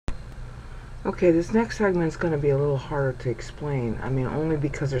Okay, this next segment is going to be a little harder to explain. I mean, only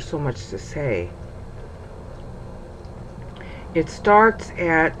because there's so much to say. It starts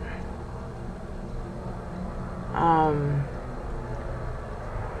at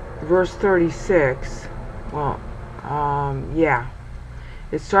verse 36. Well, yeah.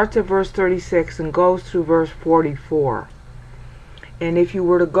 It starts at verse 36 and goes through verse 44. And if you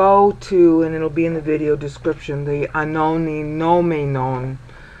were to go to, and it'll be in the video description, the Anonomenon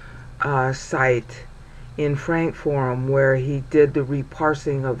site in Frank Forum, where he did the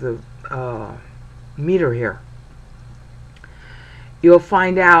reparsing of the meter here, you'll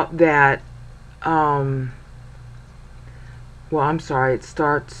find out that, well, I'm sorry, it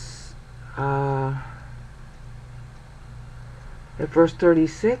starts at verse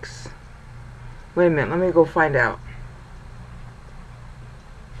 36. Wait a minute, let me go find out.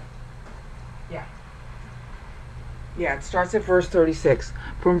 Yeah, it starts at verse 36.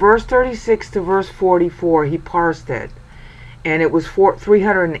 From verse 36 to verse 44, he parsed it. And it was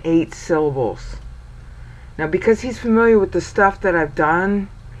 308 syllables. Now, because he's familiar with the stuff that I've done,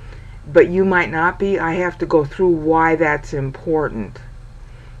 but you might not be, I have to go through why that's important.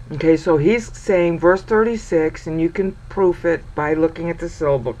 Okay, so he's saying verse 36, and you can proof it by looking at the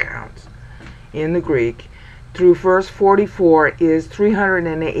syllable counts in the Greek, through verse 44 is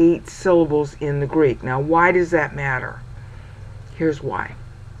 308 syllables in the Greek. Now, why does that matter? Here's why.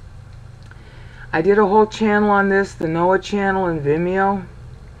 I did a whole channel on this, the Noah channel in Vimeo.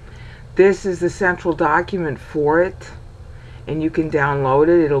 This is the central document for it, and you can download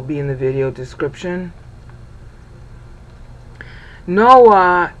it. It'll be in the video description.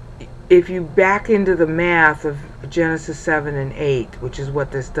 Noah, if you back into the math of Genesis 7 and 8, which is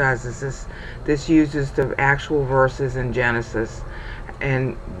what this does, is this uses the actual verses in Genesis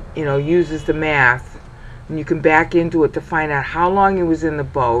and, you know, uses the math, and you can back into it to find out how long he was in the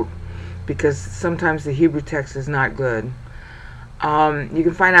boat, because sometimes the Hebrew text is not good. You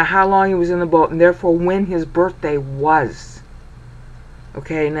can find out how long he was in the boat, and therefore when his birthday was.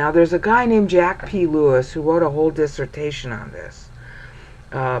 Okay, now there's a guy named Jack P. Lewis who wrote a whole dissertation on this,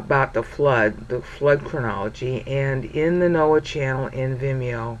 about the flood chronology, and in the Noah channel in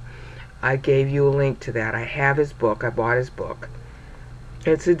Vimeo, I gave you a link to that. I have his book. I bought his book.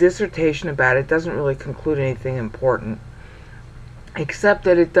 It's a dissertation about it. It doesn't really conclude anything important, except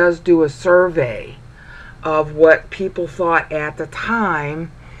that it does do a survey of what people thought at the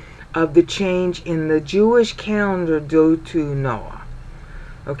time of the change in the Jewish calendar due to Noah.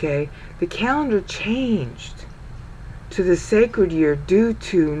 Okay, the calendar changed to the sacred year due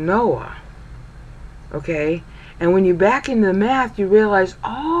to Noah. Okay, and when you back into the math, you realize,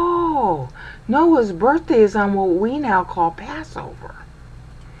 oh, Noah's birthday is on what we now call Passover.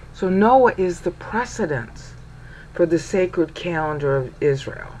 So Noah is the precedence for the sacred calendar of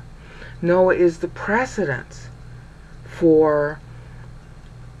Israel. Noah is the precedence for,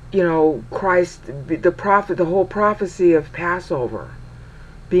 you know, Christ, the prophet, the whole prophecy of Passover,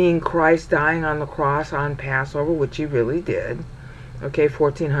 being Christ dying on the cross on Passover, which he really did. Okay,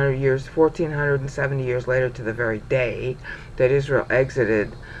 1470 years later, to the very day that Israel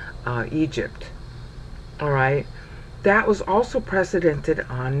exited Egypt. All right, that was also precedented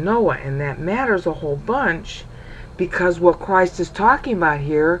on Noah, and that matters a whole bunch, because what Christ is talking about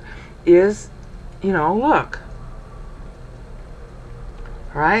here is, you know, look,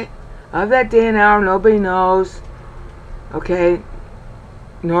 all right, of that day and hour nobody knows, okay,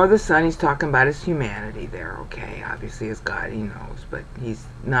 nor the Son. He's talking about his humanity there, okay? Obviously, as God, he knows, but he's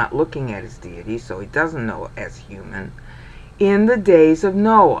not looking at his deity, so he doesn't know as human. In the days of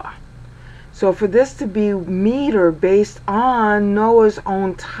Noah. So for this to be meter based on Noah's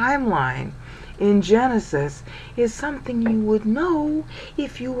own timeline in Genesis is something you would know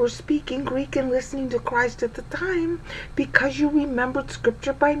if you were speaking Greek and listening to Christ at the time, because you remembered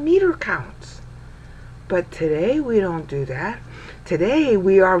Scripture by meter counts. But today we don't do that. Today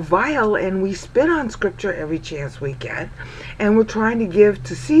we are vile and we spit on Scripture every chance we get, and we're trying to give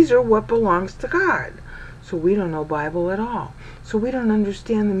to Caesar what belongs to God. So we don't know Bible at all. So we don't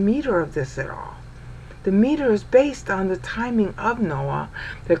understand the meter of this at all. The meter is based on the timing of Noah,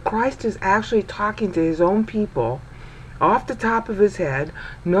 that Christ is actually talking to his own people off the top of his head,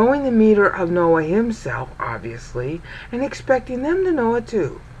 knowing the meter of Noah himself, obviously, and expecting them to know it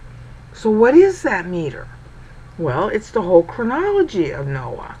too. So what is that meter? Well, it's the whole chronology of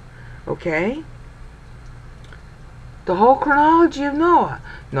Noah, okay? The whole chronology of Noah.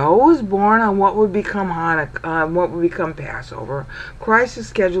 Noah was born on what would become what would become Passover. Christ is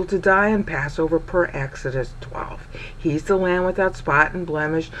scheduled to die on Passover per Exodus 12. He's the lamb without spot and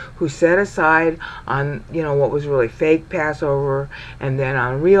blemish who set aside on, what was really fake Passover, and then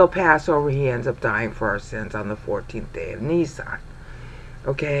on real Passover he ends up dying for our sins on the 14th day of Nisan.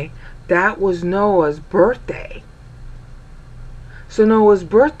 Okay? That was Noah's birthday. So Noah's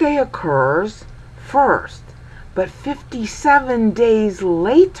birthday occurs first. But 57 days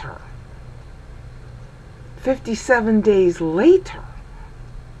later,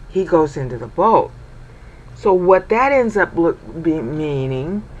 he goes into the boat. So what that ends up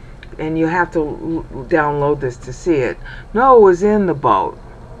meaning, and you have to download this to see it, Noah was in the boat.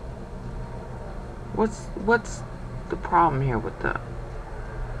 What's the problem here with the...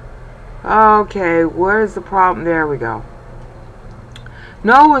 Okay, what is the problem? There we go.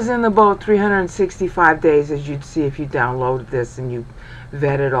 Noah was in the boat 365 days, as you'd see if you downloaded this and you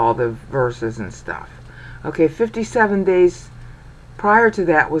vetted all the verses and stuff. Okay, 57 days prior to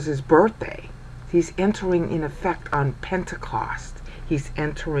that was his birthday. He's entering, in effect, on Pentecost. He's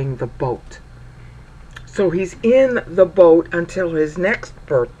entering the boat. So he's in the boat until his next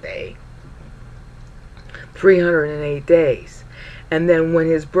birthday, 308 days. And then when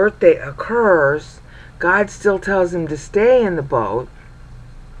his birthday occurs, God still tells him to stay in the boat.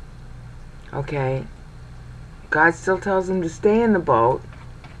 Okay, God still tells him to stay in the boat.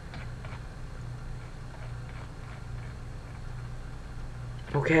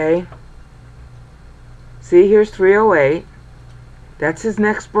 Okay, see, here's 308. That's his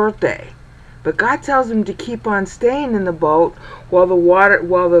next birthday. But God tells him to keep on staying in the boat while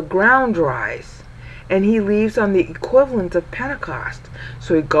the ground dries. And he leaves on the equivalent of Pentecost.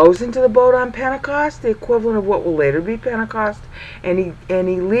 So he goes into the boat on Pentecost, the equivalent of what will later be Pentecost, and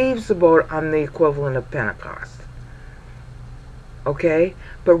he leaves the boat on the equivalent of Pentecost. Okay?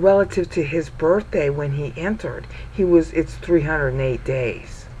 But relative to his birthday when he entered, it's 308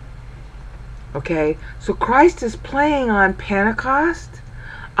 days. Okay? So Christ is playing on Pentecost,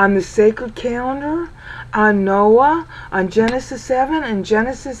 on the sacred calendar, on Noah, on Genesis 7 and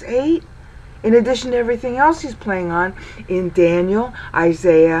Genesis 8. In addition to everything else he's playing on in Daniel,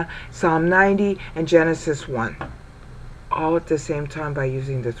 Isaiah, Psalm 90, and Genesis 1. All at the same time by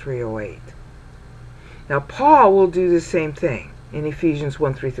using the 308. Now Paul will do the same thing in Ephesians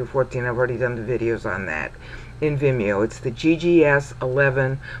 1, 3 through 14. I've already done the videos on that in Vimeo. It's the GGS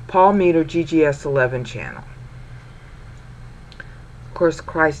 11, Paul Meter GGS 11 channel. Of course,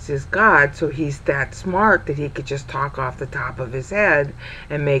 Christ is God, so he's that smart that he could just talk off the top of his head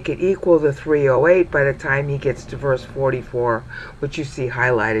and make it equal to 308 by the time he gets to verse 44, which you see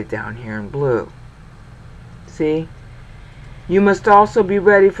highlighted down here in blue. See? You must also be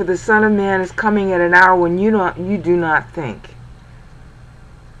ready, for the Son of Man is coming at an hour when you do not think.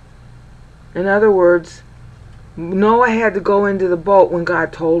 In other words, Noah had to go into the boat when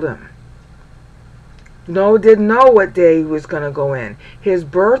God told him. Noah didn't know what day he was going to go in. His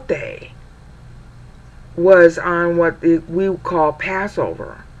birthday was on what we call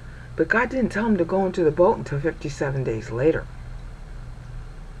Passover. But God didn't tell him to go into the boat until 57 days later.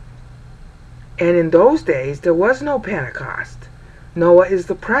 And in those days, there was no Pentecost. Noah is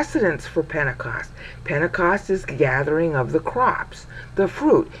the precedence for Pentecost. Pentecost is the gathering of the crops, the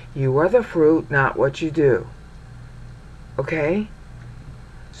fruit. You are the fruit, not what you do. Okay?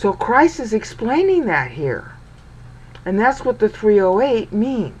 So Christ is explaining that here. And that's what the 308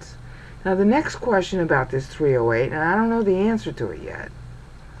 means. Now the next question about this 308, and I don't know the answer to it yet,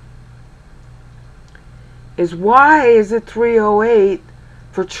 is why is it 308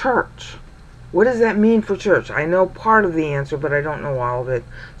 for church? What does that mean for church? I know part of the answer, but I don't know all of it,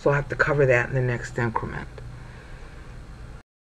 so I'll have to cover that in the next increment.